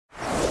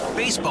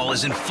Baseball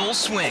is in full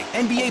swing.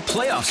 NBA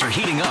playoffs are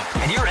heating up,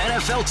 and your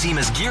NFL team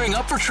is gearing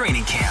up for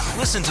training camp.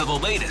 Listen to the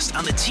latest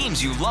on the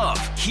teams you love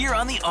here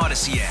on the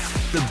Odyssey app.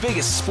 The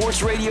biggest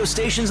sports radio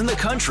stations in the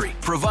country,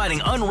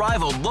 providing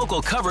unrivaled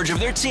local coverage of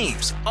their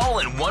teams, all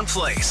in one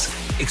place.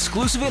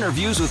 Exclusive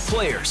interviews with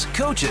players,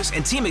 coaches,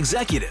 and team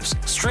executives,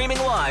 streaming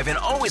live and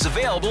always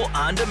available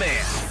on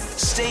demand.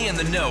 Stay in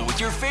the know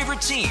with your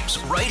favorite teams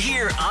right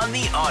here on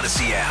the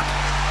Odyssey app.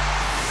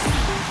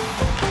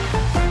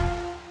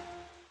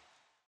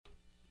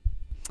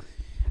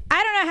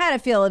 I don't know how to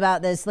feel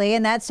about this, Lee,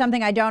 and that's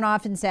something I don't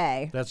often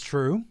say. That's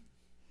true.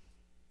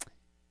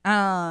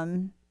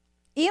 Elon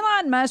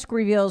Musk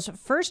reveals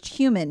first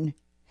human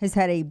has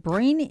had a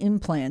brain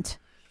implant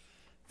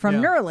from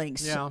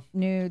Neuralink's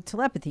new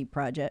telepathy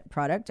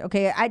product.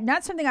 Okay,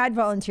 not something I'd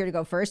volunteer to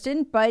go first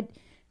in, but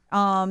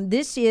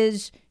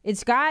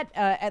it's got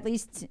at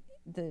least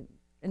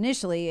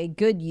initially a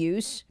good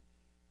use.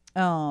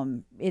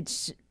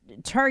 It's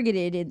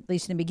targeted, at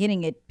least in the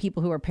beginning, at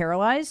people who are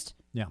paralyzed.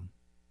 Yeah.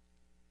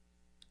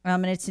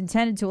 And it's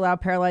intended to allow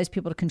paralyzed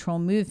people to control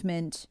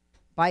movement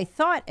by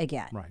thought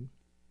again. Right.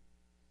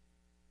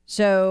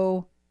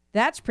 So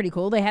that's pretty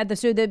cool. They had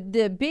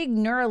the big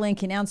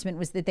Neuralink announcement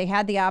was that they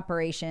had the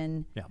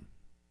operation.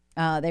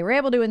 Yeah. They were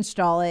able to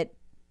install it.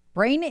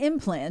 Brain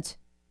implant,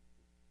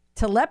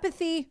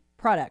 telepathy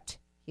product,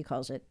 he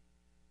calls it.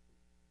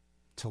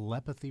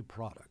 Telepathy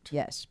product.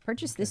 Yes.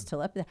 Purchase this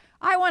telepathy.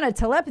 I want a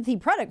telepathy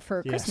product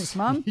for Christmas,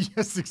 Mom.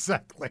 Yes,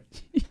 exactly.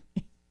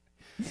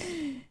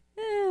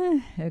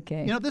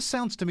 Okay. You know, this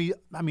sounds to me,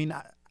 I mean,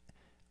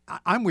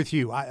 I'm with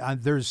you.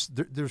 There's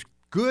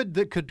good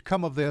that could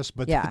come of this,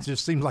 but it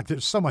just seems like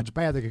there's so much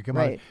bad that could come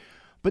out of it.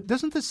 But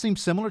doesn't this seem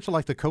similar to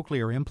like the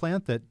cochlear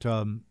implant that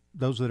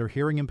those that are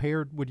hearing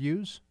impaired would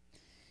use?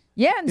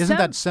 Yeah. Isn't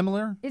that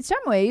similar? In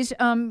some ways.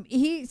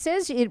 He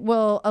says it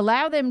will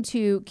allow them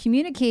to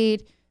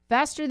communicate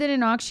faster than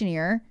an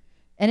auctioneer,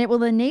 and it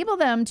will enable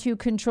them to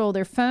control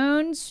their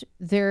phones,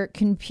 their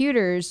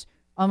computers,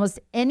 almost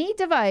any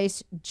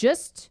device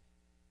just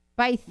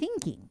by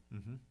thinking.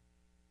 Mm-hmm.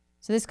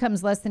 So this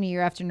comes less than a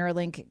year after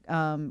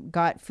Neuralink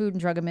got Food and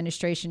Drug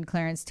Administration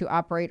clearance to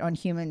operate on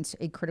humans,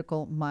 a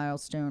critical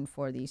milestone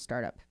for the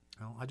startup.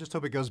 Well, I just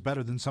hope it goes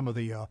better than some of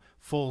the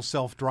full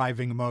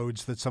self-driving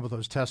modes that some of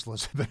those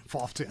Teslas have been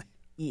involved in.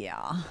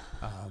 Yeah.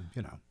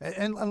 You know,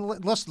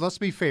 and let's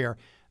be fair.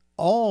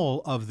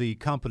 All of the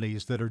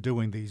companies that are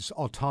doing these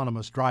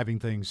autonomous driving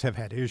things have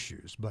had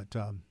issues, but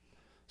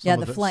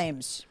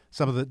flames.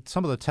 Some of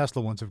the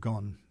Tesla ones have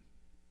gone,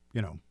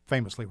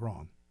 famously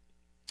wrong.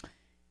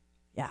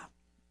 Yeah.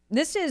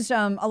 This is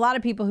a lot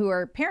of people who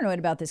are paranoid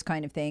about this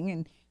kind of thing,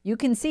 and you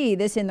can see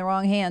this in the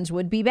wrong hands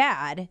would be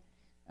bad.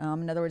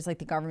 In other words, like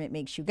the government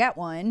makes you get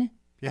one.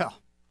 Yeah.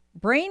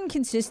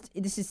 This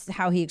is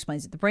how he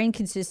explains it. The brain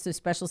consists of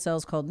special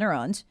cells called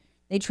neurons.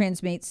 They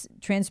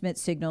transmit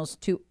signals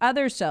to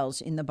other cells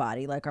in the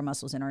body, like our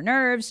muscles and our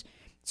nerves.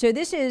 So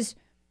this is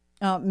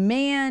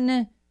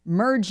man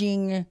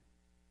merging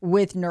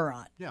with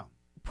neuron. Yeah.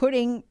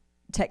 Putting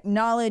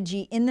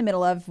technology in the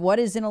middle of what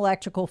is an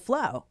electrical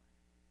flow.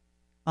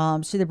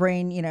 So the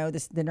brain,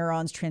 the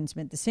neurons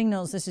transmit the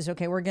signals. This is,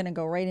 okay, we're going to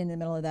go right in the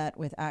middle of that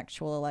with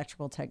actual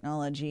electrical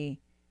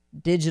technology,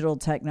 digital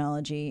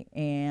technology,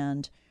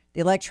 and the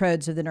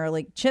electrodes of the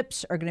Neuralink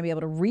chips are going to be able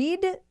to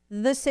read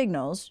the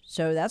signals.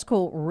 So that's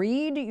cool.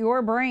 Read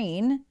your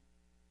brain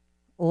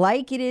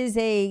like it is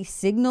a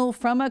signal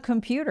from a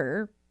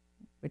computer,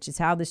 which is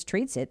how this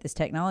treats it, this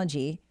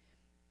technology.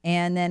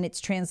 And then it's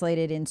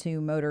translated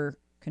into motor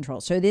control.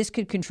 So this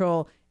could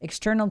control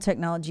external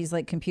technologies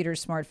like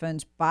computers,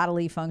 smartphones,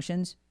 bodily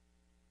functions.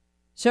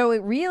 So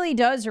it really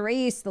does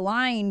erase the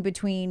line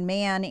between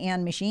man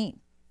and machine.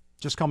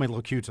 Just call me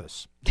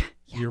Locutus. Yeah.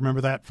 You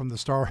remember that from the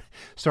Star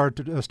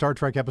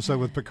Trek episode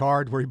with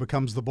Picard where he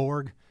becomes the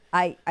Borg?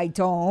 I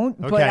don't,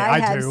 okay, but I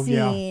have do.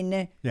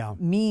 seen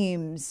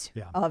memes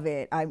of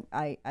it.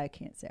 I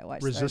can't say I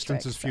watched Resistance Star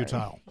Trek, is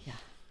futile. Yeah.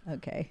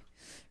 Okay.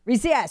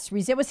 Yes.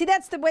 Well, see,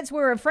 that's what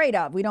we're afraid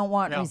of. We don't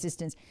want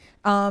resistance.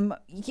 Can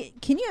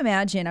you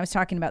imagine? I was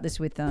talking about this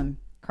with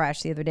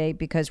Crash the other day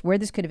because where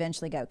this could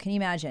eventually go. Can you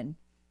imagine?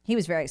 He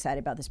was very excited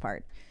about this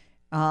part.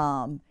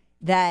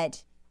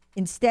 That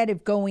instead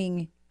of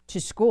going to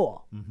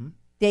school,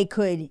 they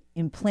could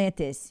implant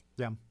this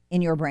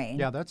in your brain.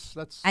 Yeah, that's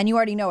and you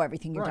already know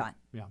everything you've done.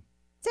 Yeah.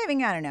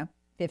 Saving, I don't know,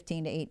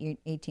 15 to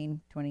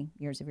 18, 20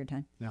 years of your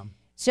time. Yeah.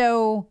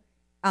 So,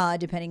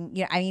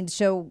 depending,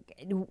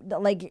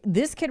 like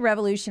this could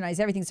revolutionize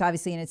everything. So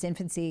obviously in its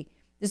infancy,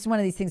 this is one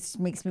of these things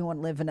that makes me want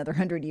to live another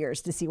 100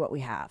 years to see what we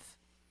have.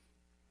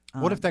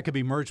 What if that could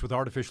be merged with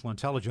artificial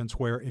intelligence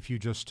where if you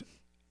just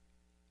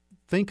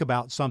think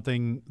about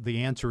something,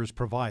 the answer is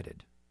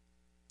provided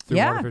through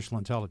artificial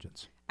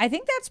intelligence? I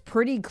think that's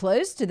pretty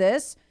close to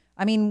this.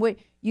 I mean, what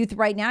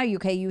right now,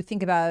 you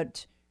think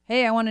about,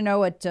 hey, I want to know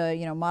what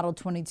Model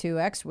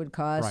 22X would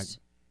cost.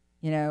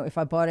 Right. If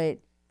I bought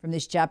it from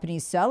this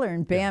Japanese seller,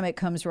 and bam, it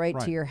comes right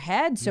to your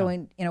head. So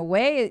in a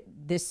way,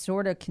 this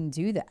sort of can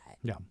do that.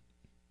 Yeah.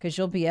 because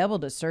you'll be able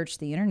to search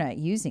the internet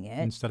using it.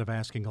 Instead of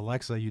asking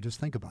Alexa, you just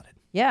think about it.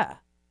 Yeah.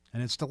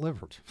 And it's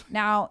delivered.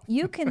 Now,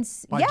 you can...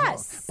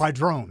 Yes. By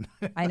drone.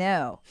 I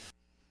know.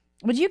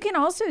 But you can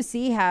also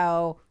see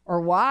how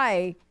or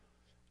why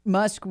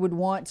Musk would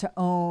want to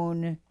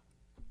own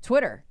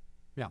Twitter.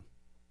 Yeah.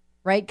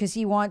 Right? Because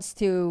he wants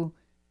to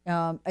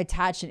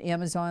attach an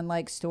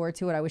Amazon-like store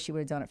to it. I wish he would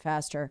have done it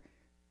faster.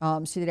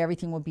 So that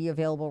everything will be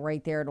available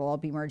right there. It'll all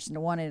be merged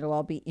into one, and it'll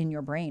all be in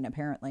your brain,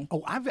 apparently.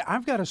 Oh,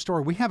 I've got a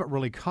story we haven't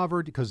really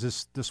covered because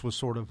this was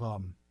sort of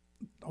on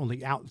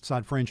the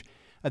outside fringe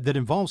that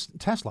involves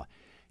Tesla.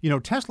 You know,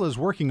 Tesla is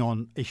working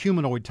on a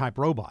humanoid-type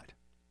robot,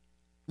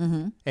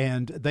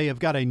 and they have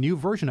got a new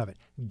version of it.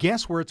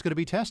 Guess where it's going to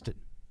be tested?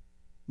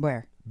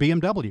 Where?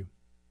 BMW.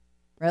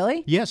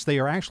 Really? Yes, they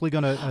are actually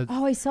going to.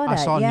 Oh, I saw that.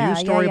 I saw a news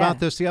story about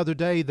this the other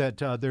day that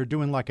they're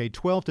doing like a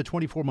 12 to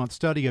 24-month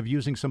study of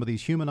using some of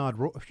these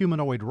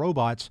humanoid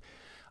robots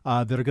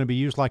that are going to be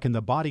used like in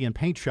the body and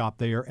paint shop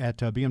there at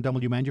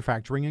BMW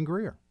Manufacturing in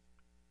Greer.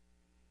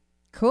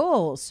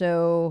 Cool.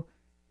 So,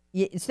 I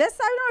don't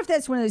know if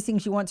that's one of those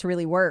things you want to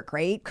really work,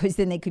 right? Because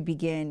then they could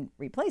begin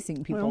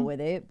replacing people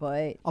with it.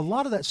 But a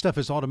lot of that stuff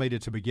is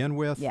automated to begin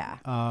with. Yeah.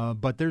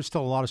 But there's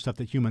still a lot of stuff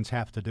that humans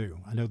have to do.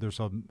 I know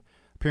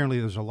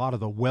apparently there's a lot of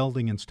the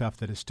welding and stuff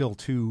that is still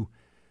too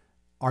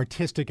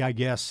artistic, I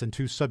guess, and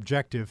too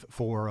subjective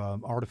for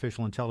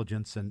artificial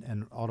intelligence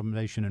and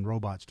automation and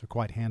robots to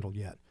quite handle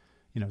yet.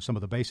 You know, some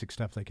of the basic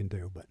stuff they can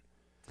do. But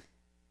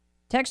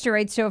Texture,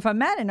 right? So if I'm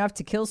mad enough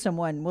to kill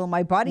someone, will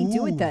my body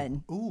do it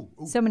then?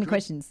 So many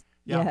questions.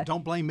 Yeah,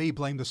 don't blame me,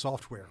 blame the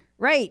software.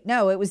 Right.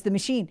 No, it was the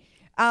machine.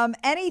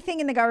 Anything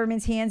in the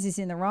government's hands is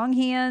in the wrong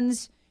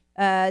hands.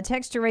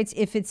 Texture writes,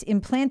 if it's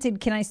implanted,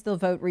 can I still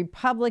vote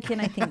Republican?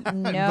 I think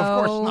no.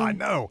 Of course not,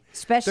 no.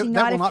 Especially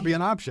that will not be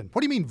an option.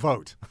 What do you mean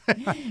vote?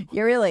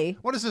 You really?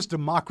 What is this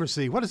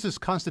democracy? What is this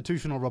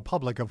constitutional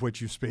republic of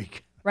which you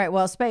speak? Right.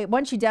 Well,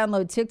 once you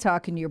download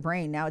TikTok into your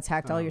brain, now it's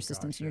hacked all your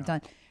systems and you're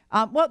done.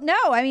 Well, no,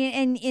 I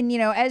mean, and you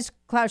know, as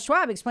Klaus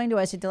Schwab explained to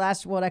us at the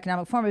last World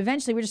Economic Forum,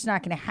 eventually we're just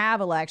not going to have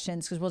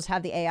elections because we'll just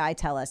have the AI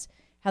tell us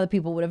how the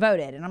people would have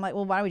voted. And I'm like,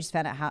 well, why don't we just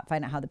find out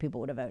how the people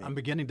would have voted? I'm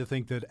beginning to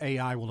think that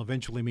AI will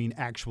eventually mean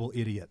actual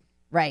idiot.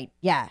 Right.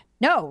 Yeah.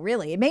 No,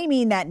 really. It may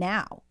mean that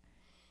now.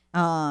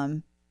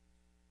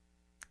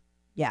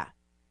 Yeah.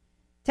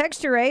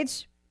 Texture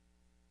rates.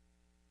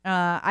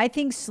 I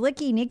think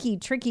Slicky Nicky,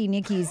 Tricky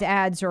Nicky's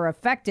ads are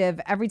effective.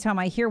 Every time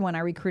I hear one, I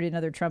recruit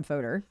another Trump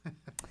voter.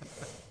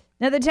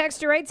 Now, the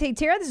texter writes, hey,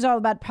 Tara, this is all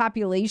about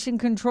population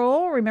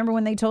control. Remember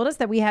when they told us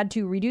that we had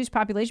to reduce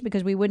population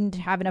because we wouldn't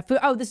have enough food?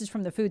 Oh, this is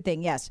from the food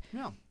thing, yes.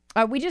 Yeah.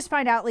 We just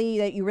find out, Lee,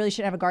 that you really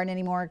shouldn't have a garden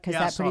anymore because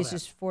that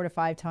produces 4 to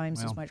 5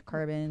 times as much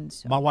carbon.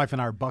 So. My wife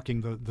and I are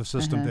bucking the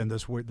system then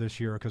this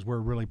year because we're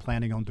really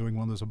planning on doing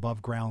one of those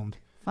above-ground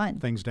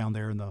things down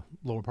there in the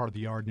lower part of the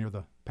yard near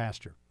the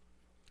pasture.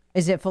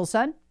 Is it full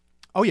sun?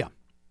 Oh, yeah.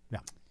 Yeah.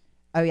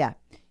 Oh, yeah.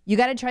 You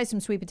got to try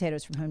some sweet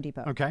potatoes from Home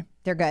Depot. Okay.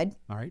 They're good.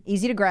 All right.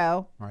 Easy to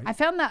grow. All right. I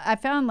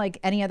found like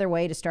any other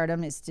way to start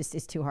them is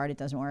too hard. It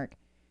doesn't work.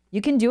 You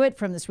can do it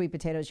from the sweet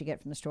potatoes you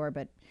get from the store,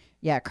 but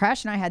yeah,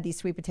 Crash and I had these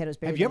sweet potatoes.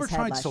 Have you ever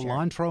tried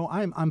cilantro?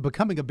 I'm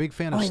becoming a big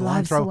fan of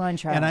cilantro. I love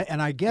cilantro.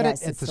 And I get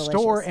it at the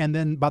store, and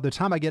then by the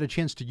time I get a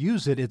chance to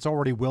use it, it's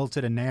already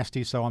wilted and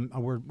nasty. So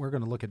we're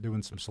going to look at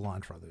doing some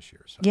cilantro this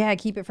year. So. Yeah,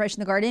 keep it fresh in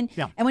the garden.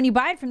 Yeah. And when you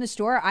buy it from the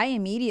store, I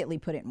immediately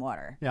put it in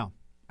water. Yeah.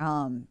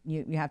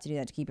 You have to do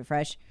that to keep it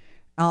fresh.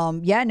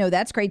 Yeah, no,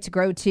 that's great to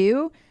grow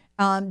too.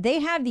 They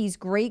have these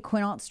great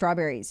quinoa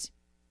strawberries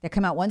that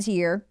come out once a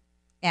year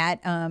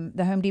at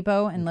the Home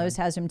Depot, and Lowe's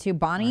has them too.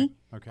 Bonnie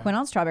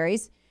quinoa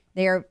strawberries.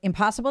 They are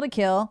impossible to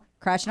kill.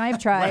 Crash and I have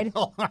tried.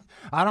 Well,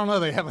 I don't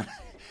know. They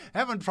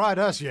haven't tried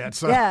us yet.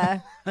 So yeah,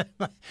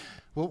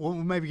 we'll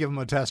maybe give them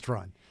a test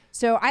run.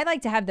 So I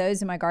like to have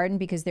those in my garden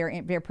because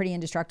they're pretty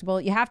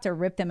indestructible. You have to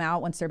rip them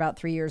out once they're about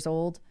 3 years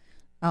old.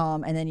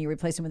 And then you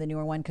replace them with a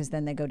newer one because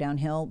then they go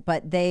downhill.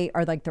 But they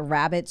are like the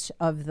rabbits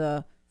of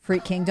the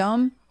fruit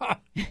kingdom.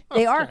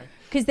 They are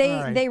because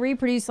they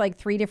reproduce like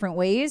 3 different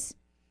ways.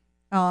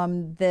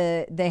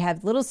 They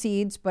have little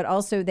seeds, but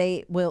also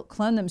they will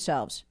clone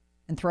themselves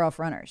and throw off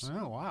runners.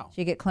 Oh wow!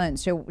 So you get cloned.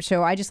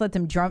 So I just let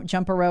them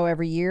jump a row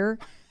every year,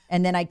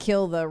 and then I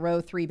kill the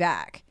row 3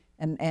 back,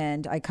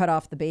 and I cut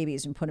off the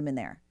babies and put them in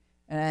there,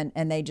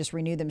 and they just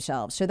renew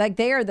themselves. So like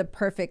they are the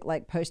perfect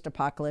like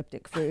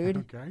post-apocalyptic food.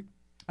 Okay.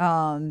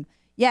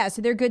 Yeah,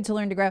 so they're good to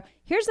learn to grow.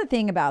 Here's the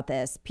thing about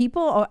this.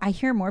 I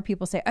hear more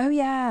people say, oh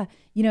yeah,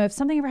 if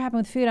something ever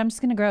happened with food, I'm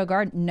just going to grow a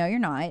garden. No, you're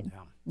not. Yeah.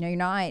 No, you're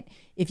not.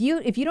 If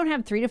you don't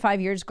have 3 to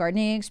 5 years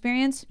gardening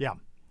experience,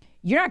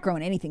 you're not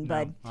growing anything,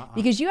 bud.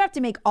 Because you have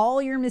to make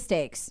all your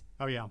mistakes.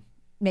 Oh yeah.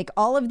 Make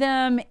all of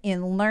them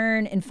and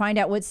learn and find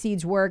out what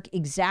seeds work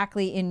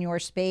exactly in your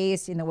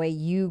space, in the way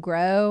you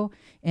grow.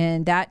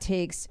 And that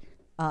takes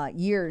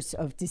years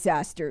of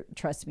disaster.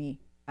 Trust me,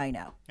 I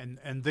know.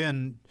 And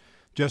then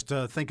Just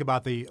think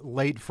about the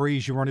late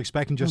freeze you weren't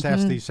expecting. Just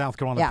ask the South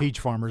Carolina peach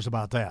farmers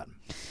about that.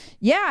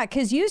 Yeah,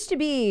 because used to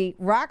be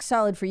rock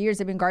solid for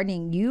years. I've been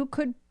gardening. You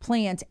could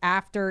plant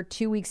after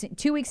 2 weeks.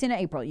 2 weeks into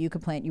April, you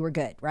could plant. You were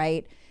good,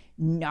 right?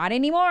 Not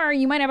anymore.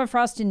 You might have a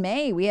frost in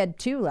May. We had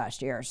 2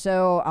 last year.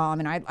 So,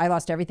 and I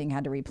lost everything,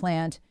 had to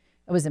replant.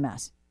 It was a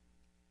mess.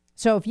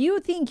 So if you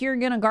think you're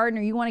going to garden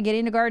or you want to get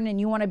into gardening and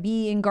you want to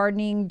be in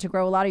gardening to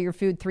grow a lot of your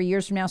food 3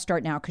 years from now,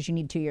 start now because you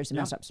need 2 years of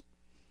mess ups.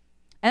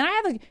 And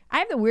I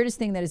have the weirdest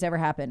thing that has ever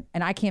happened,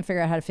 and I can't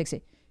figure out how to fix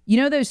it. You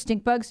know those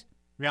stink bugs?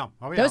 Yeah.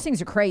 Oh, yeah. Those things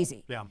are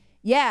crazy. Yeah.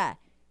 Yeah.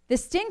 The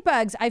stink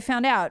bugs, I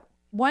found out,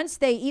 once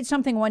they eat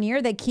something 1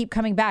 year, they keep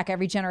coming back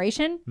every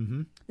generation.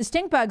 Mm-hmm. The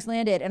stink bugs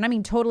landed, and I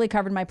mean totally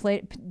covered my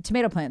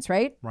tomato plants,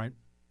 right? Right.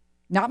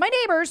 Not my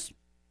neighbors.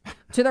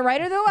 To the right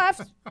or the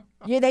left.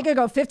 Yeah, they could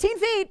go 15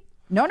 feet.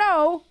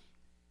 No.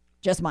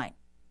 Just mine.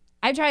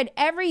 I tried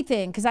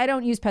everything because I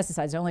don't use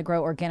pesticides. I only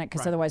grow organic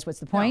because otherwise what's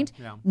the point?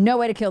 Yeah. No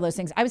way to kill those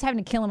things. I was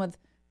having to kill them with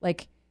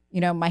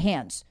my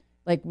hands,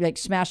 like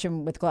smash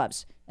them with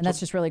gloves. And that's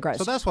just really gross.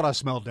 So that's what I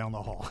smelled down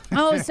the hall.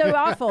 Oh, so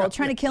awful.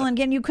 Trying to kill them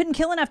again. You couldn't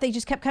kill enough. They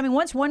just kept coming.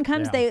 Once one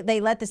comes,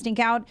 they let the stink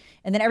out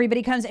and then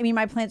everybody comes. I mean,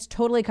 my plant's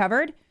totally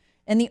covered.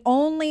 And the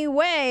only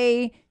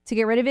way to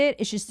get rid of it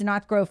is just to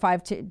not grow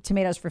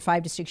tomatoes for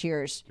 5 to 6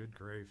 years. Good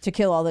grief. To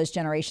kill all those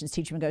generations,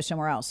 teach them to go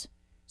somewhere else.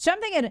 So I'm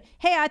thinking,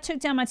 hey, I took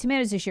down my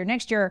tomatoes this year.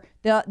 Next year,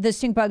 the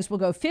stink bugs will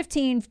go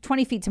 15,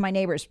 20 feet to my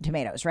neighbor's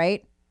tomatoes,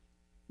 right?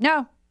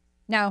 No.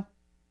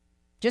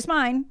 Just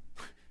mine.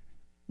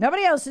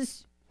 Nobody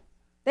else's.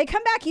 They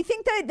come back. You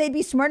think that they'd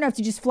be smart enough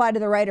to just fly to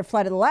the right or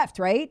fly to the left,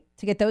 right?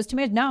 To get those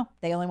tomatoes? No,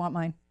 they only want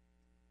mine.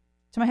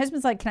 So my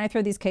husband's like, can I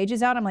throw these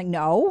cages out? I'm like,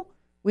 no.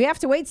 We have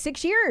to wait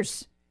 6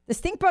 years. The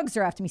stink bugs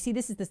are after me. See,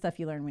 this is the stuff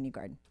you learn when you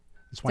garden.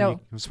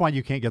 That's why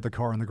you can't get the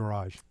car in the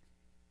garage.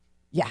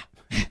 Yeah.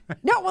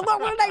 No,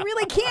 I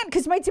really can't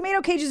because my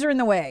tomato cages are in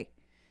the way.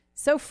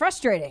 So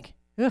frustrating.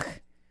 Ugh.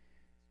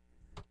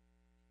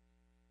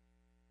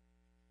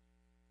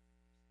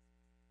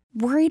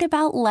 Worried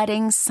about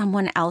letting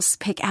someone else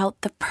pick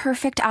out the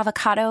perfect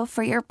avocado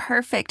for your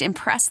perfect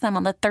impress them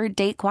on the third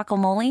date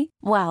guacamole?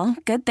 Well,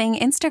 good thing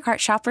Instacart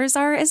shoppers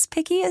are as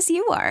picky as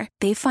you are.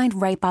 They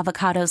find ripe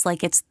avocados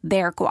like it's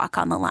their guac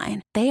on the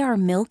line. They are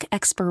milk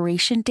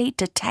expiration date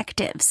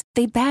detectives.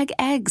 They bag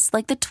eggs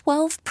like the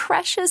 12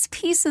 precious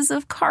pieces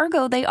of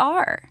cargo they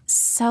are.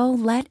 So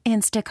let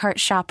Instacart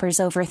shoppers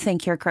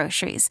overthink your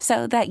groceries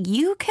so that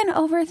you can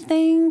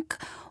overthink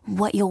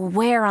what you'll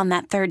wear on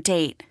that third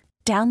date.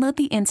 Download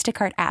the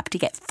Instacart app to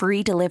get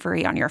free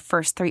delivery on your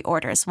first 3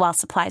 orders while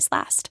supplies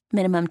last.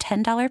 Minimum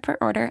 $10 per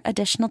order.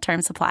 Additional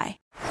terms apply.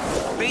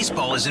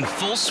 Baseball is in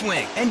full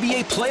swing.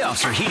 NBA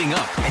playoffs are heating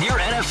up, and your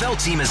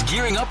NFL team is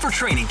gearing up for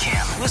training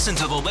camp. Listen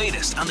to the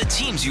latest on the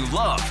teams you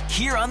love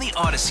here on the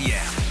Odyssey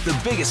app.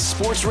 The biggest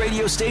sports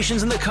radio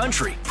stations in the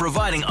country,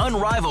 providing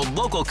unrivaled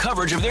local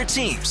coverage of their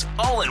teams,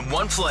 all in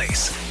one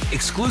place.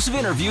 Exclusive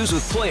interviews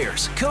with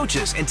players,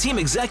 coaches, and team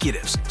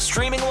executives,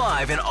 streaming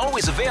live and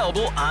always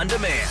available on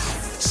demand.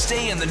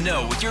 Stay in the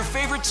know with your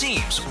favorite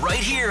teams right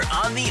here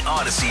on the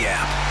Odyssey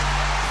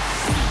app.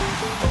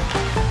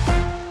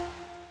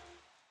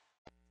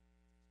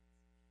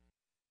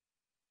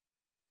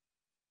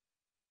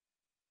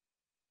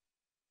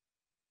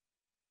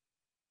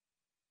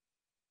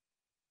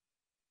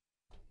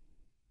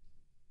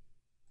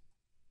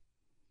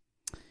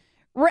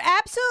 We're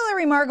absolutely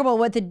remarkable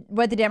what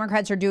the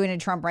Democrats are doing to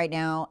Trump right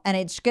now, and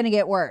it's going to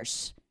get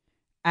worse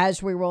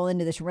as we roll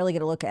into this and really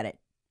get a look at it.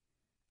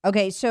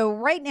 Okay, so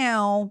right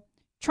now,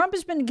 Trump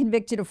has been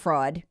convicted of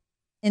fraud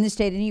in the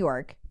state of New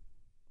York.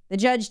 The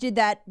judge did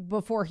that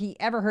before he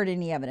ever heard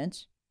any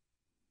evidence.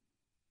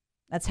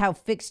 That's how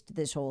fixed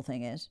this whole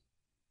thing is.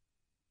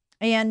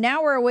 And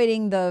now we're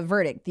awaiting the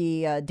verdict,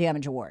 the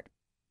damage award.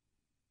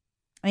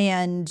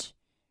 And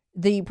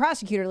the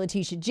prosecutor,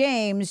 Letitia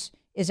James,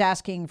 is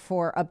asking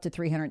for up to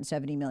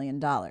 $370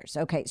 million.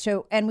 Okay,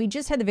 so, and we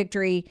just had the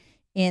victory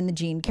in the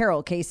Jean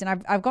Carroll case,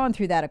 and I've gone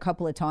through that a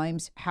couple of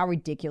times, how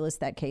ridiculous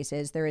that case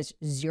is. There is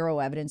zero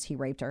evidence he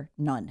raped her,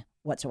 none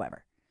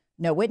whatsoever.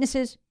 No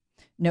witnesses,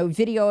 no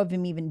video of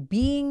him even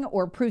being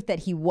or proof that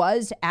he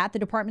was at the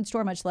department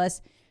store, much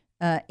less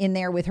in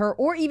there with her,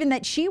 or even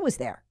that she was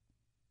there.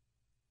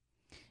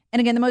 And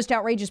again, the most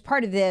outrageous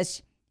part of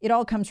this, it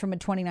all comes from a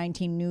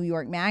 2019 New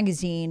York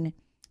Magazine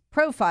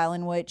profile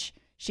in which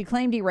she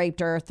claimed he raped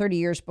her 30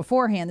 years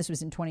beforehand. This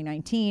was in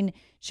 2019.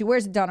 She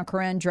wears a Donna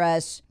Karan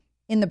dress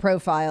in the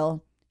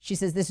profile. She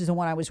says, this is the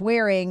one I was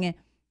wearing.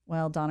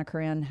 Well, Donna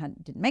Karan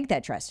didn't make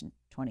that dress in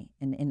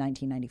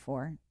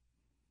 1994.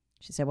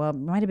 She said, well, it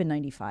might have been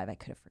 95. I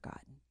could have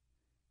forgotten.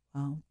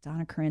 Well,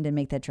 Donna Karan didn't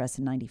make that dress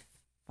in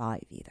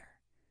 95 either.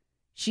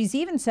 She's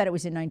even said it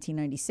was in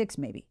 1996,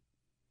 maybe.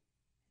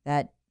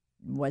 That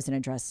wasn't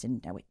a dress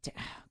in, no, wait,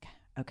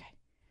 okay.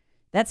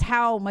 That's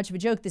how much of a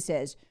joke this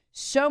is.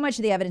 So much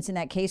of the evidence in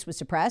that case was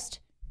suppressed.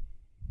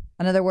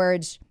 In other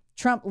words,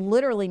 Trump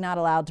literally not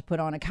allowed to put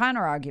on a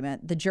counter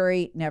argument. The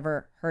jury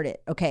never heard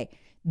it. Okay,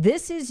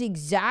 This is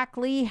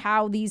exactly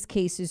how these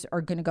cases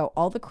are going to go.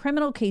 All the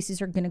criminal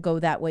cases are going to go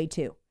that way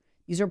too.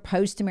 These are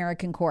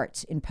post-American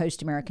courts in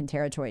post-American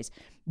territories.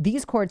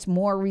 These courts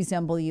more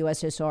resemble the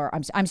USSR,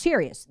 I'm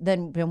serious,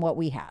 than what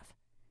we have.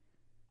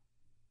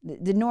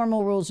 The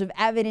normal rules of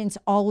evidence,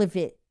 all of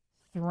it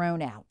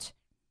thrown out.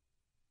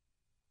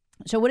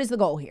 So what is the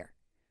goal here?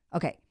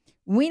 Okay,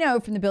 we know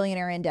from the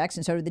billionaire index,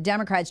 and so do the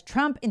Democrats,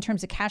 Trump, in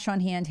terms of cash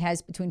on hand,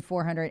 has between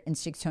 $400 and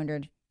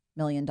 $600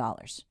 million.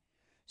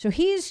 So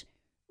he's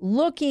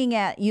looking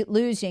at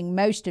losing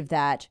most of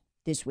that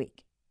this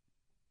week.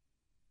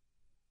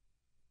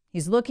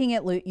 He's looking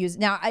at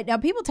now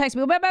people text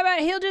me, but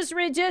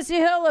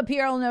he'll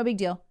appeal, no big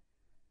deal.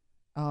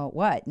 Oh,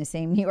 what? In the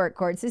same New York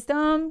court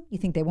system? You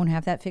think they won't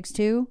have that fixed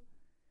too?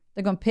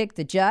 They're going to pick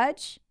the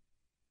judge?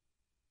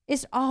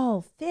 It's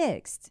all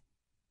fixed.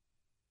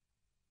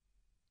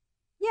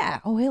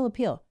 Yeah. Oh, he'll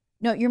appeal.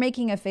 No, you're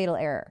making a fatal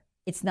error.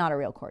 It's not a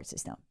real court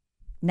system.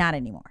 Not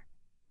anymore.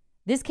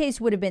 This case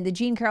would have been, the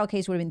Jean Carroll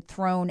case would have been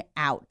thrown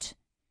out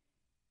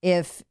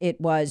if it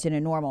was in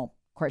a normal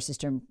court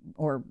system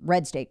or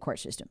red state court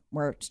system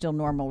where still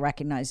normal,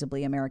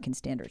 recognizably American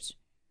standards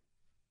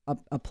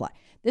apply.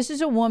 This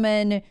is a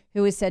woman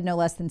who has said no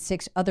less than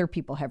 6 other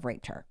people have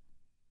raped her.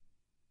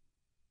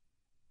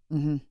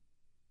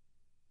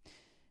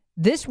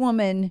 This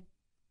woman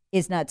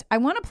is nuts. I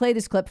want to play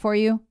this clip for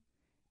you.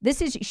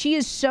 She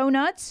is so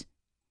nuts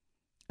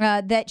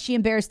that she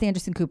embarrassed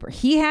Anderson Cooper.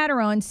 He had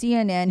her on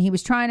CNN. He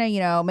was trying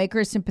to, make her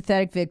a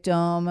sympathetic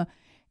victim.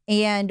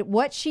 And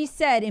what she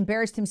said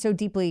embarrassed him so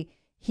deeply,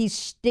 he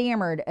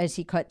stammered as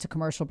he cut to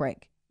commercial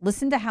break.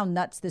 Listen to how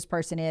nuts this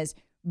person is.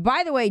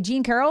 By the way,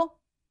 Jean Carroll,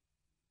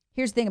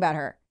 here's the thing about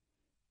her.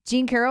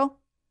 Jean Carroll,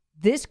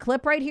 this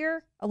clip right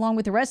here, along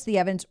with the rest of the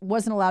evidence,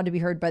 wasn't allowed to be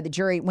heard by the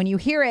jury. When you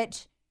hear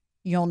it,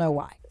 you'll know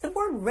why. The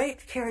word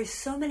rape carries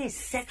so many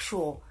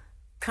sexual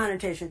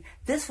connotations.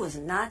 This was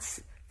not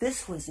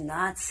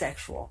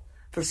sexual.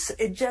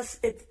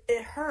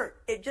 It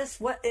hurt.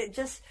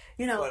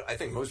 But I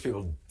think most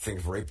people think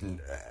of rape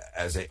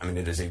as it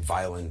is a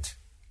violent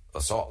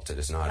assault. It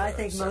is not. I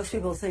think most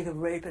people think of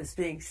rape as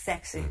being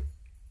sexy.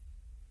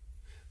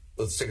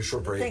 Let's take a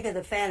short break. Think of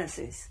the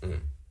fantasies.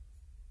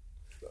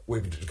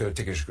 We're going to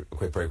take a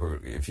quick break.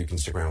 If you can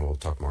stick around, we'll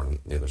talk more on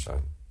the other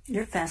side.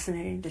 You're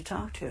fascinating to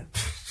talk to.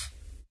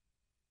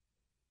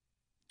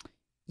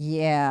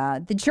 Yeah,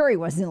 the jury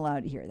wasn't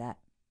allowed to hear that.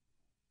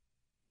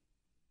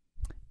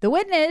 The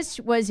witness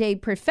was a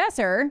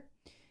professor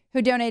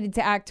who donated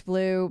to Act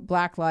Blue,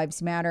 Black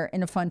Lives Matter,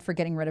 and a fund for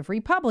getting rid of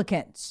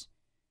Republicans.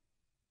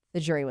 The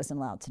jury wasn't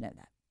allowed to know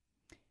that.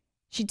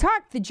 She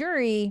talked the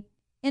jury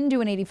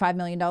into an $85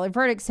 million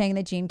verdict saying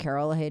that Jean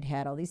Carroll had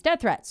had all these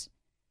death threats.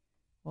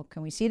 Well,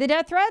 can we see the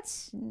death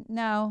threats?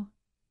 No.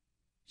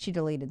 She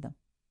deleted them.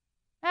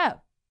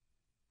 Oh,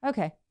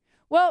 okay.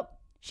 Well,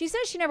 she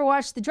says she never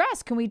washed the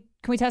dress. Can we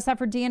test that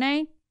for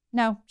DNA?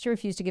 No, she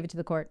refused to give it to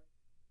the court.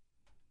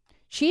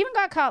 She even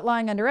got caught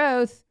lying under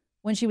oath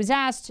when she was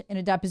asked in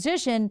a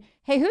deposition,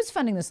 hey, who's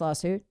funding this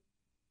lawsuit?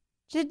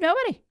 She said,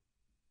 nobody.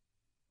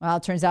 Well,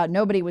 it turns out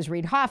nobody was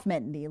Reid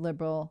Hoffman, the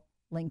liberal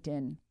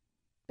LinkedIn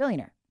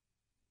billionaire,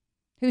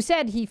 who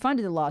said he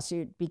funded the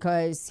lawsuit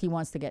because he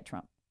wants to get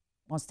Trump,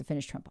 wants to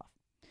finish Trump off.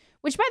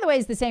 Which, by the way,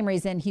 is the same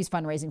reason he's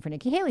fundraising for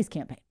Nikki Haley's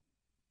campaign.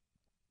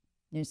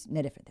 There's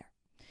no different there.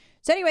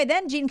 So anyway,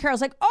 then Jean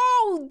Carroll's like,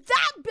 oh,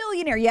 that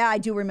billionaire. Yeah, I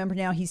do remember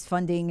now. He's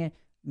funding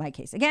my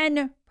case.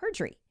 Again,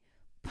 perjury.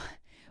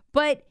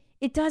 But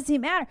it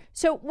doesn't matter.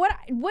 So what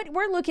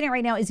we're looking at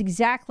right now is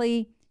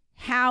exactly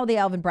how the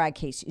Alvin Bragg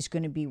case is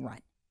going to be run.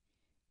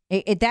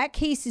 That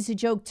case is a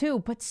joke too,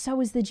 but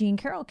so is the Jean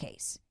Carroll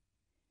case.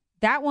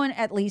 That one,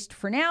 at least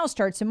for now,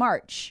 starts in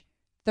March.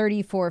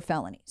 34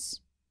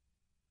 felonies.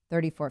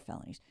 34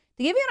 felonies.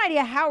 To give you an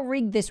idea how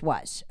rigged this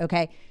was,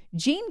 okay?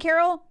 Jean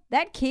Carroll,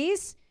 that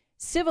case,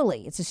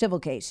 civilly, it's a civil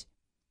case.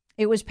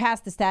 It was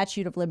past the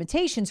statute of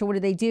limitations. So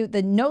what do?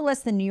 The no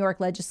less than New York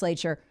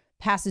legislature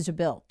passes a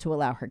bill to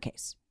allow her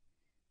case.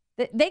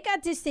 They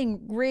got this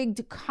thing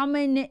rigged,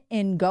 coming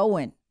and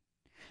going.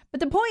 But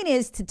the point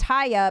is to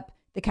tie up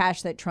the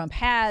cash that Trump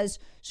has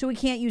so he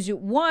can't use it,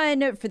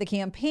 one, for the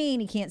campaign,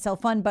 he can't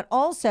self-fund, but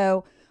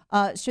also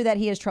so that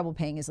he has trouble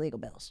paying his legal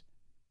bills.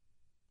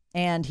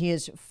 And he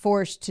is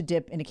forced to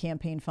dip into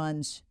campaign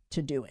funds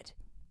to do it.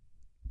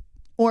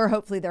 Or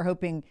hopefully they're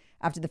hoping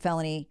after the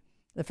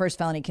first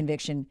felony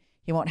conviction,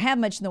 he won't have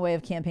much in the way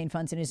of campaign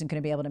funds and isn't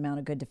going to be able to mount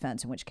a good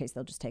defense, in which case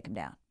they'll just take him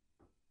down.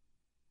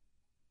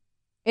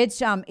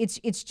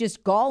 It's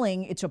just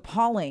galling. It's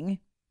appalling.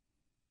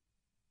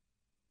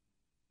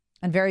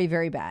 And very,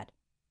 very bad.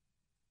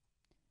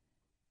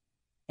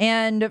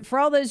 And for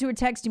all those who are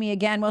texting me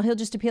again, well, he'll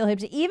just appeal.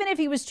 Even if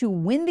he was to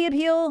win the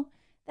appeal,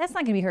 that's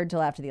not going to be heard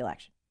until after the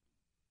election.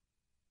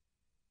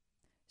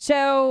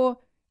 So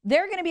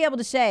they're going to be able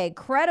to say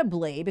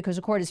credibly, because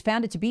the court has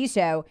found it to be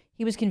so,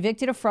 he was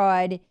convicted of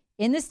fraud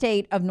in the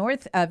state of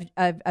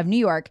New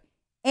York.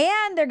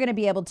 And they're going to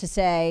be able to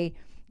say,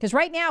 because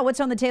right now what's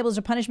on the table as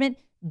a punishment,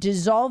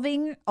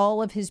 dissolving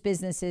all of his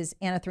businesses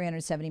and a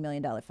 $370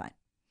 million fine.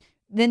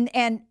 Then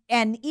and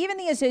even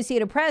the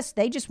Associated Press,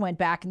 they just went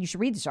back, and you should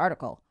read this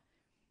article,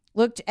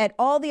 looked at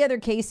all the other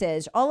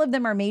cases. All of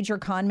them are major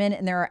con men,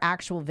 and there are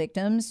actual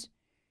victims.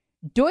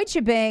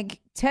 Deutsche Bank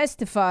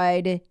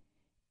testified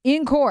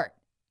in court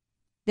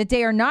that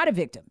they are not a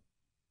victim,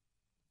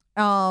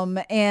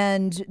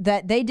 and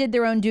that they did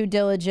their own due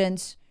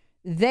diligence.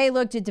 They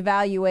looked at the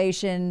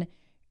valuation.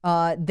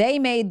 They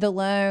made the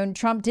loan.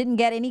 Trump didn't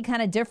get any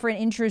kind of different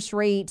interest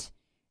rate,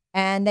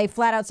 and they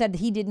flat out said that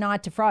he did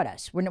not defraud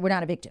us. We're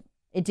not a victim.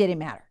 It didn't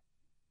matter.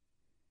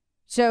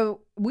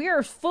 So we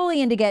are fully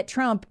in to get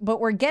Trump, but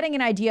we're getting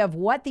an idea of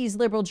what these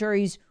liberal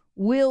juries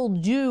will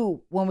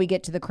do when we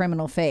get to the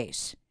criminal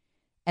phase.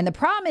 And the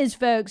problem is,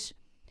 folks,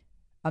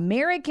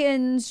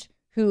 Americans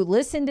who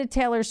listen to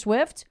Taylor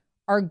Swift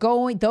are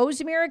going,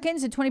 those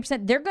Americans at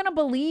 20%, they're going to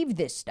believe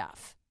this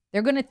stuff.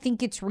 They're going to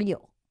think it's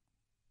real.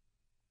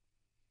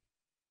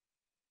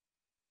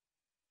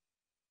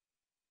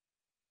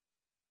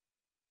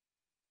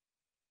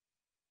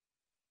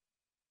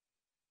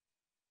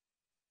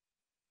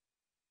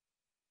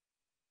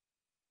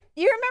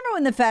 You remember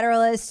when the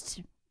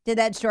Federalist did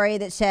that story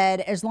that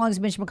said, as long as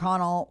Mitch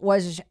McConnell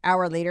was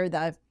our leader,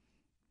 the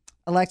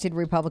elected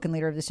Republican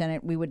leader of the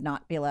Senate, we would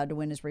not be allowed to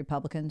win as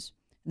Republicans.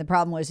 And the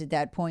problem was, at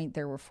that point,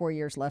 there were 4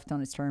 years left on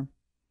his term.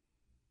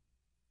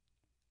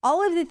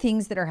 All of the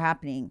things that are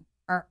happening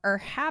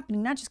are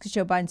happening not just because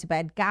Joe Biden's a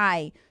bad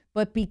guy,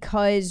 but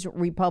because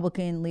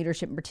Republican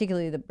leadership, and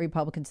particularly the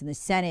Republicans in the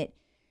Senate,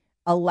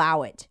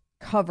 allow it,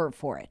 cover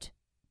for it.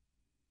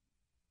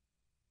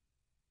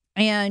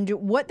 And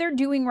what they're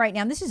doing right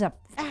now, this is a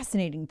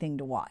fascinating thing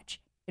to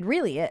watch. It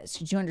really is,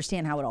 because you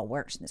understand how it all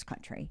works in this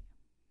country.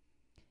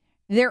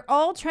 They're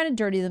all trying to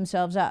dirty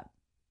themselves up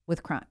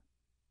with crime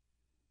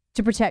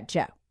to protect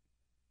Joe.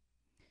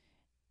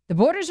 The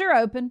borders are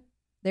open.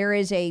 There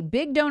is a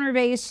big donor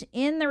base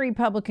in the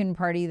Republican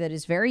Party that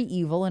is very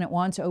evil, and it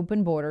wants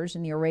open borders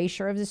and the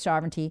erasure of the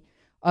sovereignty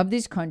of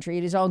this country.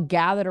 It is all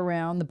gathered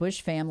around the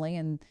Bush family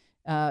and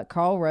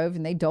Karl Rove,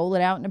 and they dole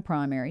it out in the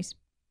primaries.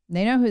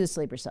 They know who the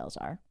sleeper cells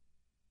are.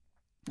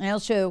 I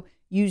also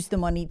use the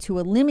money to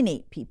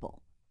eliminate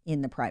people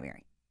in the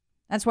primary.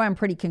 That's why I'm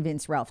pretty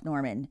convinced Ralph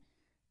Norman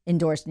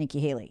endorsed Nikki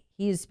Haley.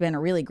 He's been a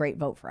really great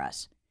vote for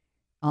us.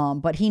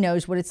 But he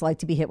knows what it's like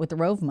to be hit with the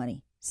Rove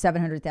money.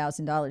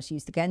 $700,000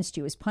 used against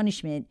you as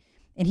punishment,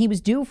 and he was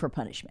due for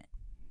punishment.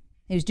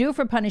 He was due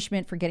for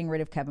punishment for getting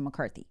rid of Kevin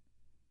McCarthy.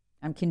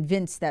 I'm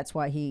convinced that's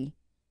why he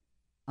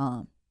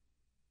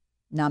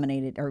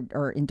nominated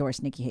or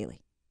endorsed Nikki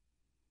Haley.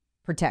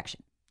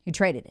 Protection. He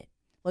traded it.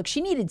 Look,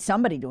 she needed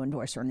somebody to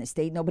endorse her in this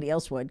state. Nobody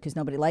else would, because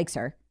nobody likes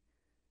her.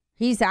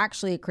 He's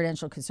actually a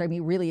credentialed conservative. He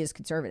really is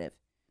conservative,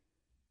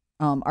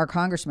 our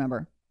Congress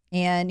member.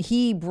 And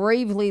he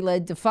bravely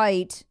led the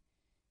fight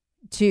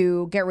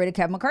to get rid of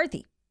Kevin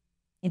McCarthy.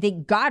 And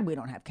thank God we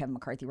don't have Kevin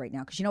McCarthy right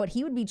now, because you know what?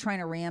 He would be trying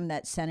to ram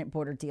that Senate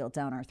border deal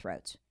down our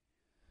throats.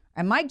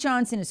 And Mike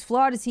Johnson, as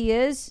flawed as he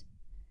is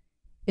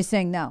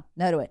saying no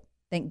to it.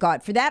 Thank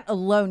God. For that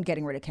alone,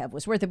 getting rid of Kev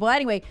was worth it. Well,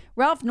 anyway,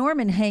 Ralph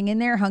Norman hung in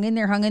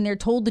there,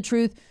 told the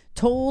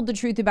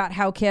truth about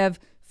how Kev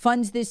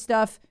funds this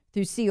stuff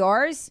through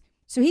CRs.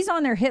 So he's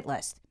on their hit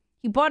list.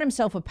 He bought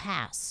himself a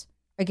pass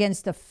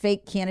against a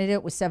fake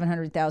candidate with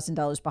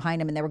 $700,000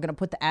 behind him, and they were going to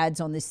put the ads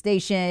on this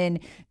station,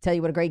 tell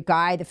you what a great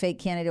guy the fake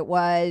candidate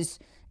was,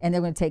 and they're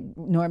going to take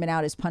Norman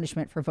out as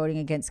punishment for voting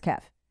against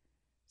Kev.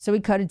 So he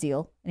cut a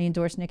deal, and he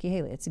endorsed Nikki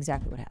Haley. That's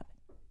exactly what happened.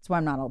 That's why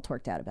I'm not all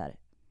torqued out about it.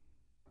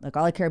 Look,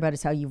 all I care about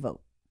is how you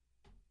vote.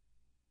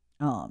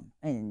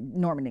 And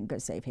Norman didn't go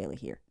save Haley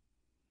here.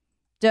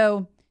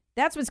 So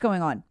that's what's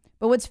going on.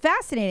 But what's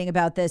fascinating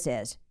about this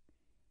is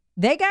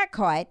they got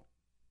caught.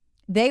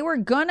 They were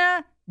going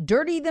to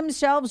dirty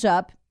themselves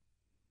up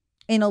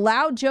and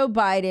allow Joe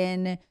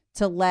Biden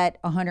to let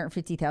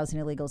 150,000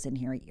 illegals in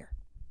here a year.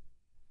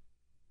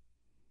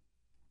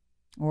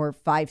 Or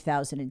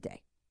 5,000 a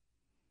day.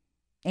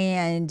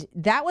 And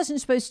that wasn't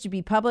supposed to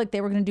be public.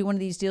 They were going to do one of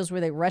these deals where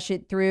they rush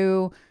it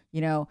through,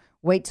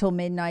 wait till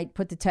midnight,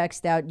 put the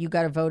text out, you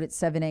got to vote at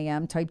 7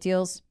 a.m. type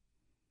deals.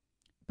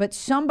 But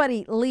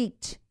somebody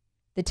leaked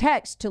the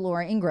text to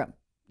Laura Ingraham.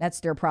 That's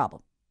their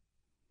problem.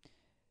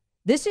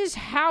 This is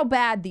how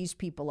bad these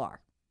people are.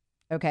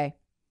 Okay.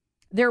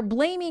 They're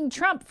blaming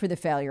Trump for the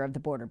failure of the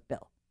border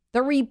bill.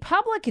 The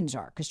Republicans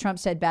are, because Trump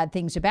said bad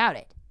things about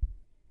it.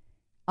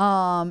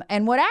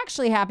 And what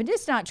actually happened,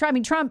 it's not Trump. I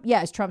mean,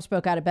 Trump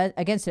spoke out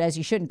against it, as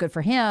he shouldn't. Good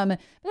for him. But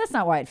that's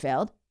not why it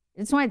failed.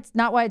 It's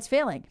not why it's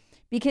failing.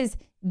 Because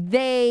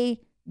the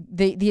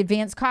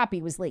advanced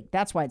copy was leaked.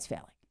 That's why it's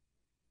failing.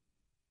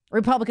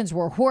 Republicans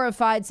were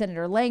horrified.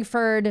 Senator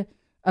Langford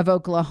of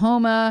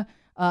Oklahoma,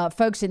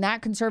 folks in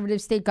that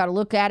conservative state got to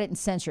look at it and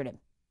censored him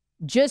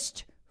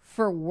just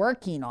for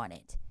working on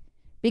it,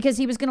 because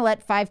he was going to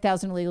let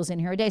 5,000 illegals in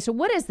here a day. So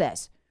what is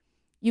this?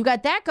 You've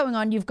got that going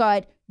on. You've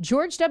got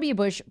George W.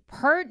 Bush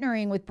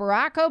partnering with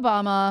Barack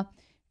Obama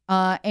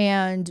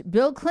and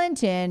Bill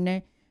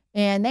Clinton,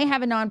 and they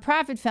have a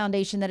nonprofit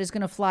foundation that is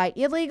going to fly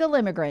illegal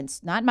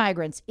immigrants, not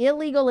migrants,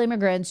 illegal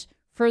immigrants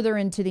further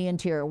into the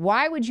interior.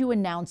 Why would you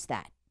announce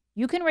that?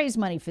 You can raise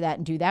money for that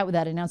and do that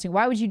without announcing.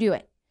 Why would you do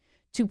it?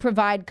 To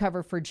provide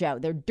cover for Joe.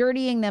 They're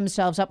dirtying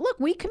themselves up. Look,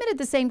 we committed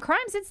the same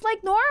crimes. It's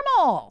like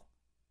normal.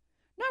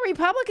 No,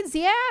 Republicans,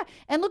 yeah.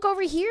 And look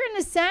over here in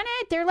the Senate,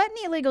 they're letting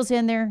the illegals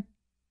in there.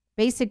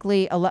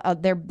 Basically,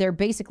 they're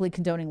basically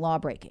condoning law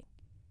breaking.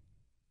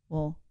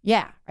 Well,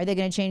 yeah. Are they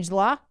going to change the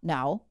law?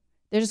 No.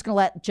 They're just going to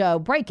let Joe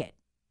break it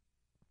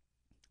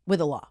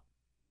with a law.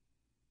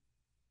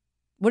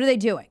 What are they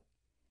doing?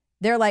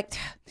 They're like,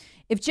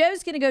 if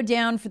Joe's going to go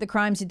down for the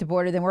crimes at the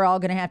border, then we're all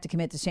going to have to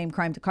commit the same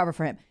crime to cover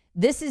for him.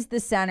 This is the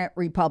Senate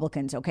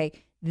Republicans, okay?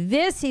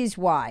 This is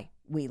why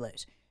we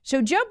lose.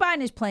 So Joe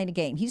Biden is playing a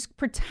game. He's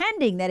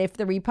pretending that if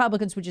the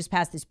Republicans would just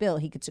pass this bill,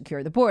 he could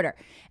secure the border.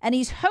 And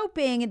he's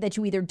hoping that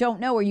you either don't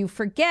know or you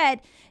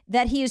forget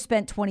that he has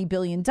spent $20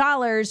 billion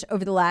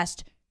over the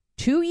last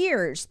 2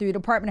 years through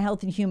Department of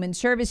Health and Human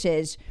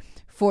Services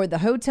for the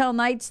hotel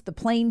nights, the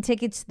plane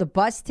tickets, the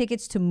bus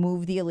tickets to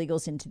move the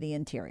illegals into the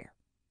interior.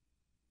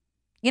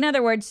 In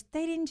other words,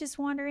 they didn't just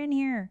wander in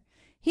here.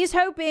 He's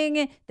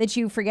hoping that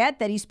you forget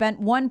that he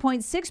spent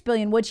 $1.6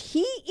 billion, which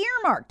he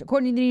earmarked,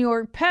 according to the New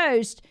York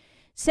Post,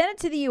 sent it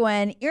to the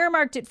UN,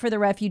 earmarked it for the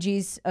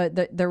refugees,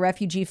 the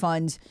refugee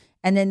funds,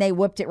 and then they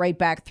whipped it right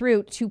back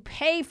through to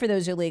pay for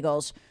those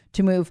illegals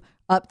to move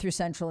up through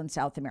Central and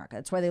South America.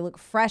 That's why they look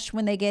fresh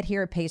when they get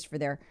here. It pays for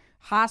their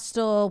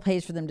hostel,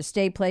 pays for them to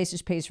stay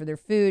places, pays for their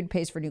food,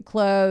 pays for new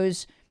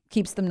clothes,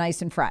 keeps them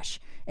nice and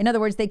fresh. In other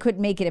words, they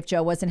couldn't make it if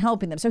Joe wasn't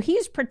helping them. So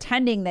he's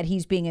pretending that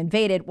he's being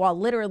invaded while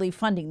literally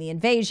funding the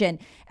invasion,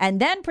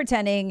 and then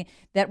pretending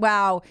that,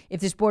 wow,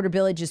 if this border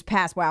bill had just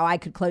passed, wow, I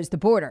could close the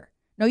border.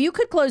 No, you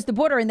could close the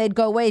border and they'd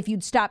go away if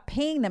you'd stop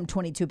paying them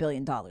 $22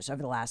 billion over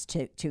the last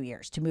two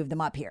years to move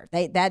them up here.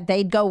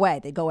 They'd go away.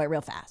 They'd go away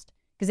real fast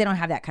because they don't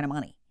have that kind of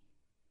money.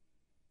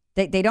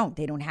 They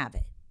don't have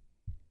it.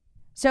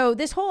 So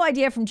this whole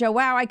idea from Joe,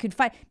 wow, I could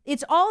fight.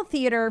 It's all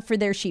theater for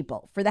their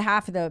sheeple, for the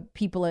half of the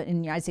people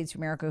in the United States of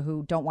America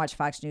who don't watch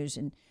Fox News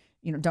and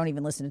don't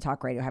even listen to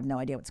talk radio, have no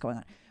idea what's going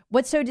on.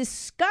 What's so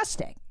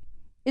disgusting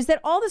is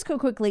that all this could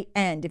quickly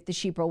end if the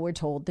sheeple were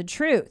told the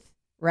truth,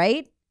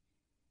 right?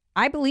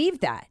 I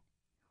believe that.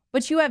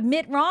 But you have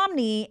Mitt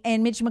Romney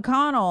and Mitch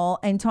McConnell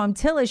and Tom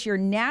Tillis, your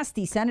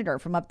nasty senator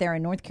from up there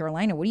in North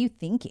Carolina. What are you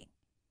thinking?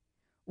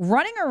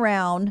 Running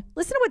around,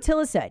 listen to what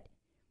Tillis said.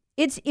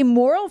 It's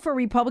immoral for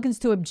Republicans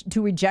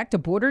to reject a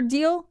border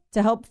deal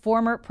to help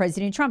former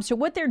President Trump. So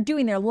what they're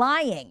doing, they're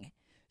lying.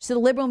 So the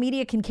liberal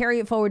media can carry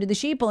it forward to the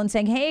sheeple and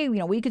saying, hey,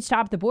 we could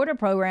stop the border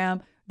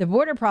problem,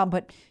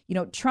 but,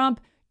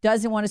 Trump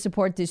doesn't want to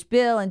support this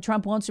bill and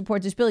Trump won't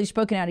support this bill. He's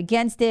spoken out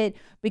against it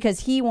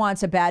because he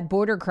wants a bad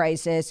border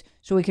crisis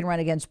so he can run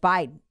against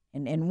Biden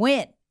and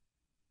win.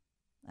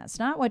 That's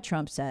not what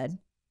Trump said.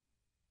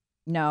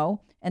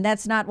 No. And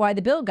that's not why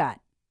the bill got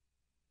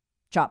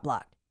chop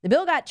blocked. The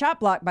bill got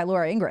chop blocked by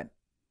Laura Ingraham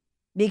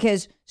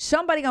because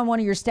somebody on one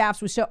of your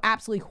staffs was so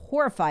absolutely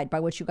horrified by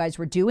what you guys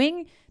were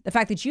doing. The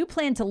fact that you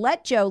plan to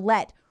let Joe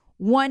let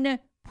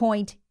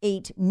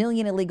 1.8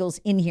 million illegals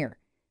in here.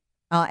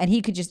 And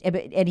he could just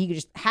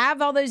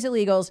have all those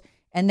illegals.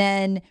 And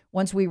then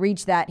once we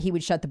reach that, he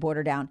would shut the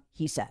border down,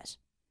 he says.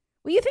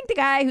 Well, you think the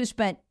guy who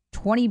spent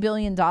 $20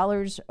 billion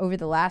over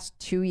the last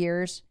 2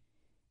 years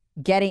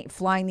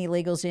flying the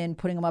illegals in,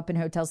 putting them up in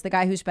hotels, the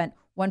guy who spent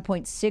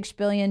 $1.6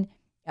 billion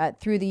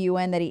through the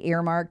UN that he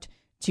earmarked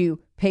to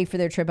pay for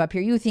their trip up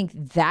here, you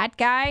think that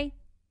guy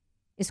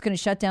is going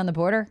to shut down the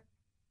border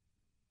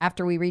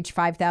after we reach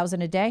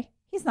 5,000 a day?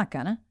 He's not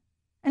gonna.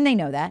 And they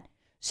know that.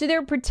 So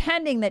they're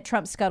pretending that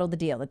Trump scuttled the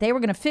deal, that they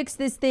were going to fix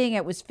this thing.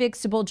 It was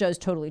fixable. Joe's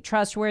totally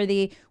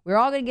trustworthy. We're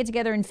all going to get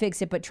together and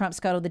fix it. But Trump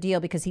scuttled the deal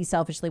because he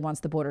selfishly wants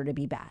the border to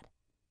be bad.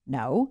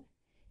 No,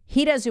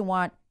 he doesn't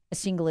want a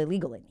single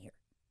illegal in here.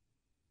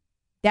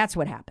 That's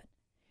what happened.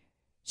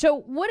 So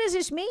what does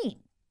this mean?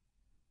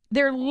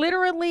 They're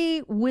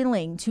literally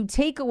willing to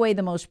take away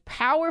the most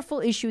powerful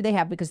issue they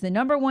have because the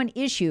number one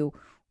issue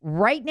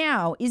right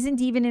now isn't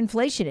even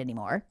inflation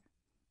anymore.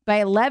 By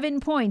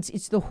 11 points,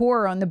 it's the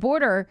horror on the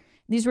border.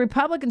 These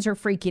Republicans are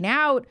freaking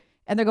out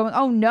and they're going,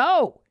 oh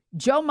no,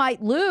 Joe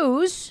might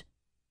lose.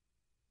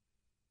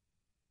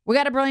 We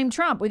got to blame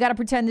Trump. We got to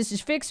pretend this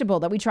is fixable,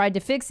 that we tried to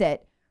fix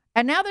it.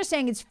 And now they're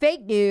saying it's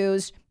fake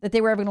news that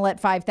they were ever going to let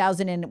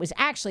 5,000 in. It was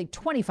actually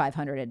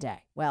 2,500 a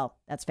day. Well,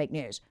 that's fake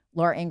news.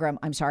 Laura Ingraham,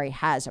 I'm sorry,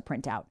 has a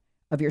printout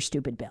of your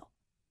stupid bill.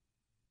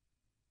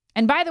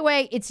 And by the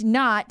way, it's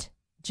not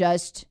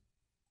just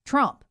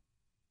Trump.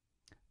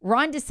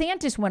 Ron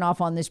DeSantis went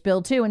off on this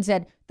bill, too, and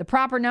said the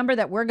proper number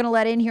that we're going to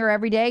let in here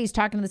every day, he's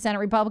talking to the Senate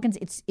Republicans,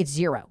 it's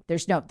zero.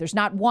 There's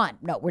not one.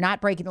 No, we're not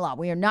breaking the law.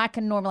 We are not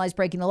going to normalize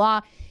breaking the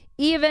law,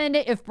 even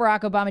if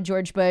Barack Obama,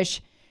 George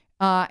Bush,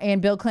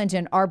 and Bill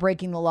Clinton are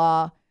breaking the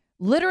law,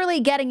 literally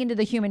getting into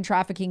the human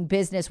trafficking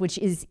business, which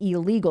is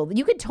illegal.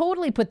 You could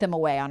totally put them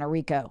away on a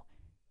RICO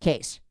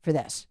case for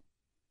this.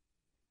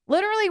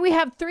 Literally, we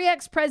have 3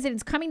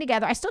 ex-presidents coming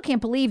together. I still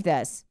can't believe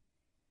this.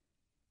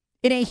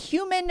 In a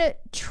human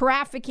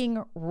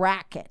trafficking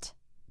racket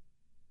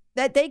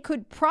that they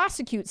could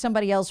prosecute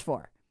somebody else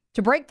for,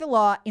 to break the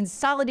law in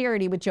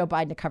solidarity with Joe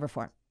Biden to cover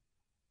for him.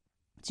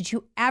 Did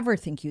you ever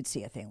think you'd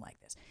see a thing like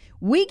this?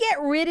 We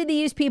get rid of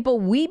these people.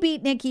 We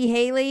beat Nikki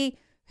Haley,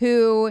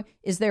 who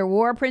is their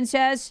war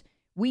princess.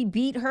 We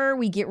beat her.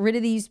 We get rid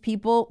of these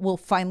people. We'll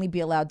finally be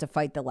allowed to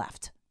fight the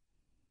left.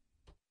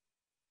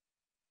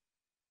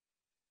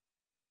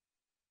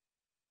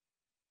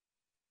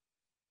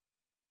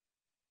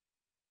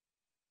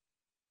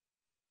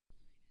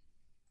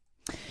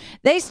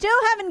 They still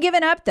haven't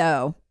given up,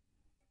 though.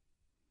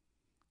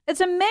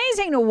 It's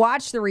amazing to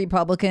watch the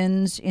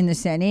Republicans in the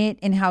Senate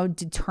and how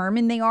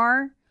determined they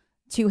are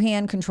to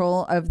hand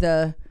control of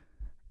the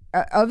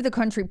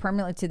country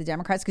permanently to the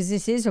Democrats, because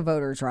this is a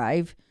voter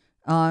drive.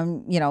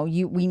 We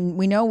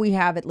know we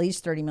have at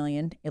least 30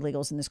 million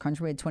illegals in this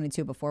country. We had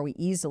 22 before. We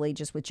easily,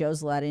 just with Joe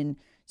Zledin,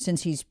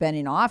 since he's been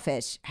in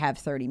office, have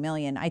 30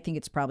 million. I think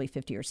it's probably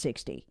 50 or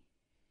 60.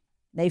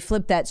 They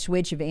flipped that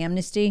switch of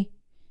amnesty,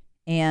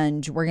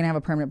 and we're going to have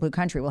a permanent blue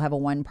country. We'll have a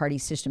one-party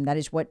system. That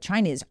is what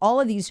China is.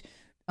 All of these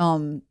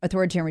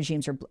authoritarian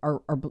regimes are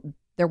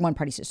they're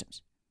one-party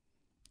systems.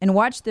 And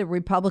watch the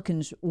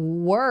Republicans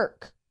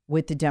work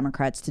with the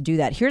Democrats to do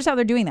that. Here's how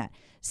they're doing that.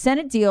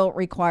 Senate deal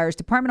requires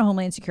Department of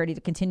Homeland Security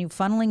to continue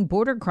funneling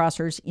border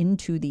crossers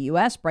into the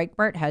U.S.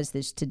 Breitbart has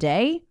this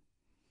today.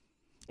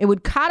 It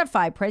would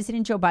codify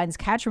President Joe Biden's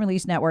catch and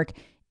release network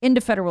into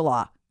federal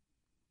law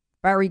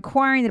by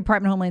requiring the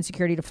Department of Homeland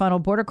Security to funnel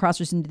border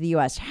crossers into the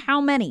U.S.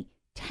 How many?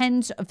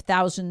 Tens of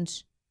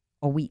thousands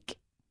a week.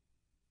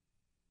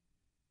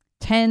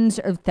 Tens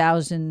of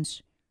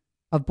thousands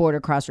of border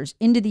crossers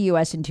into the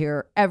U.S.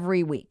 interior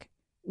every week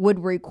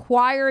would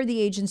require the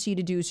agency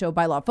to do so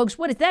by law. Folks,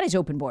 what is that? Is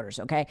open borders,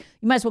 okay?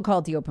 You might as well call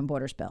it the open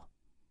borders bill.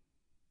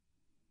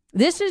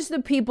 This is the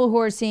people who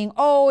are saying,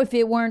 oh, if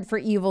it weren't for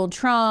evil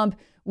Trump,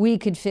 we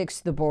could fix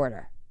the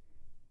border.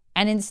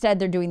 And instead,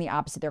 they're doing the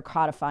opposite. They're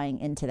codifying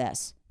into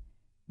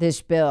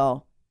this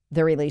bill,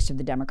 the release of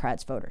the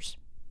Democrats' voters.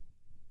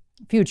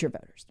 Future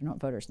voters. They're not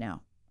voters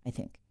now, I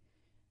think.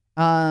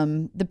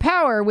 The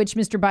power, which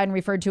Mr. Biden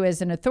referred to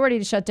as an authority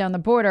to shut down the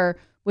border,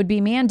 would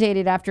be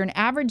mandated after an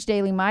average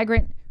daily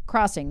migrant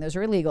crossing, those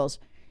are illegals,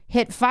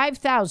 hit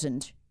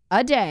 5,000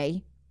 a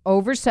day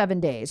over 7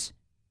 days.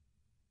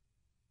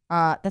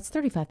 That's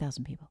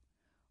 35,000 people.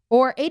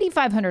 Or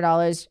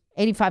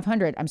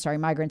 $8,500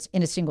 migrants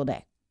in a single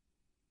day.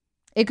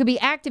 It could be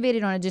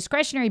activated on a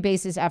discretionary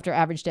basis after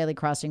average daily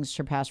crossings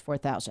surpass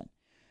 4,000.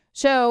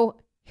 So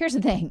here's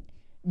the thing.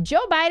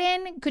 Joe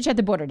Biden could shut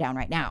the border down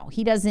right now.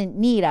 He doesn't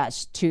need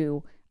us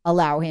to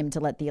allow him to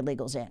let the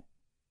illegals in.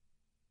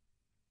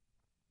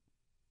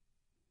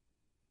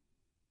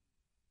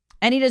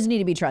 And he doesn't need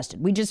to be trusted.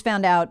 We just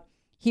found out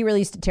he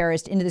released a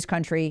terrorist into this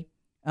country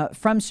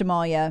from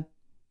Somalia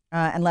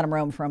and let him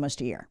roam for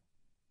almost a year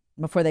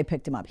before they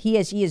picked him up. He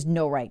has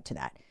no right to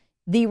that.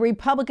 The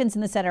Republicans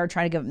in the Senate are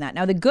trying to give him that.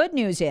 Now, the good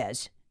news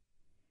is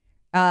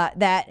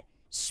that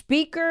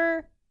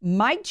Speaker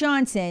Mike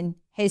Johnson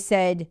has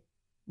said,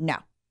 no,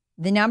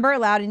 the number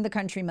allowed in the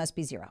country must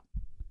be 0.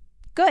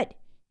 Good.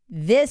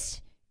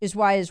 This is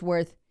why it's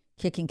worth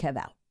kicking Kev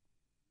out.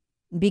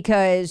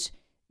 Because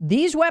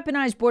these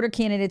weaponized border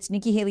candidates,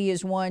 Nikki Haley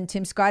is one,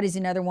 Tim Scott is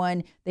another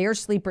one. They are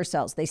sleeper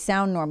cells. They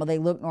sound normal. They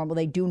look normal.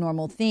 They do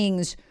normal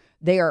things.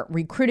 They are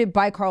recruited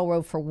by Carl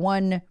Rove for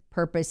one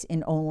purpose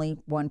and only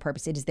one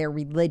purpose. It is their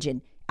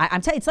religion.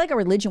 I'm telling you, it's like a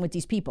religion with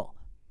these people.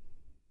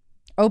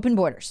 Open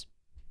borders,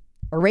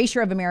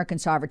 erasure of American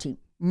sovereignty,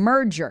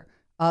 merger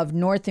of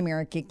North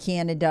America,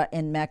 Canada,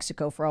 and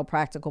Mexico for all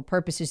practical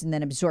purposes, and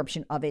then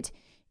absorption of it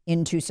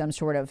into some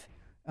sort of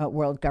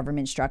world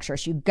government structure.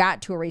 So you've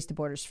got to erase the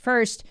borders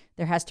first.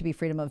 There has to be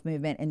freedom of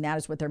movement, and that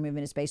is what their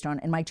movement is based on.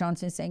 And Mike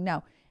Johnson is saying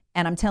no.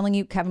 And I'm telling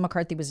you, Kevin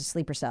McCarthy was a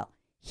sleeper cell.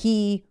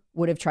 He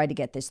would have tried to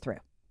get this through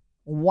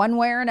one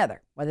way or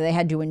another. Whether they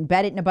had to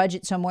embed it in a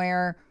budget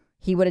somewhere,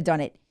 he would have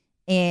done it.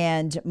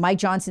 And Mike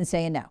Johnson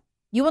saying no.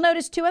 You will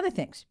notice 2 other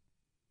things.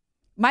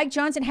 Mike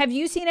Johnson, have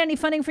you seen any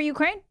funding for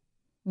Ukraine?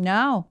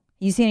 No.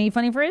 You seen any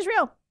funding for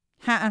Israel?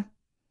 You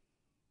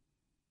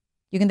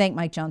can thank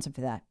Mike Johnson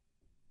for that.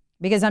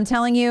 Because I'm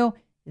telling you,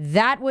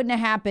 that wouldn't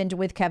have happened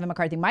with Kevin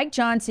McCarthy. Mike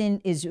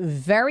Johnson is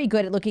very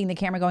good at looking in the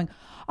camera going,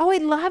 oh,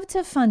 I'd love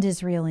to fund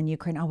Israel and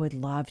Ukraine. I would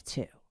love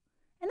to.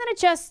 And then it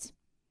just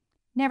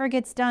never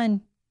gets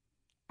done.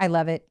 I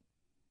love it.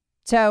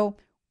 So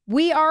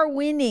we are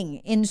winning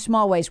in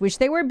small ways. Wish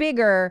they were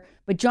bigger,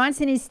 but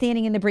Johnson is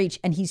standing in the breach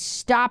and he's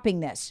stopping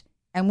this.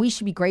 And we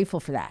should be grateful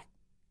for that.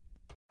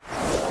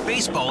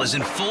 Baseball is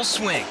in full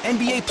swing.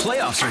 NBA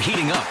playoffs are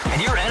heating up,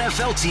 and your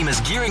NFL team is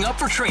gearing up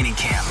for training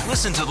camp.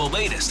 Listen to the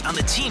latest on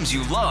the teams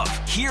you love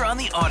here on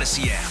the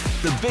Odyssey app.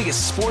 The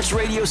biggest sports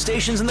radio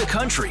stations in the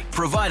country,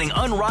 providing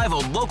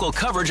unrivaled local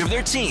coverage of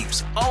their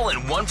teams, all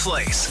in one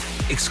place.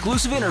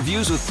 Exclusive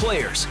interviews with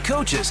players,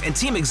 coaches, and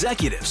team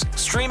executives,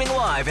 streaming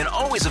live and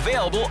always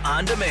available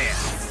on demand.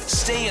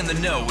 Stay in the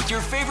know with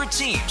your favorite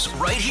teams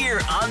right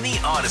here on the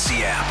Odyssey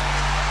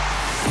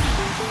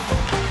app.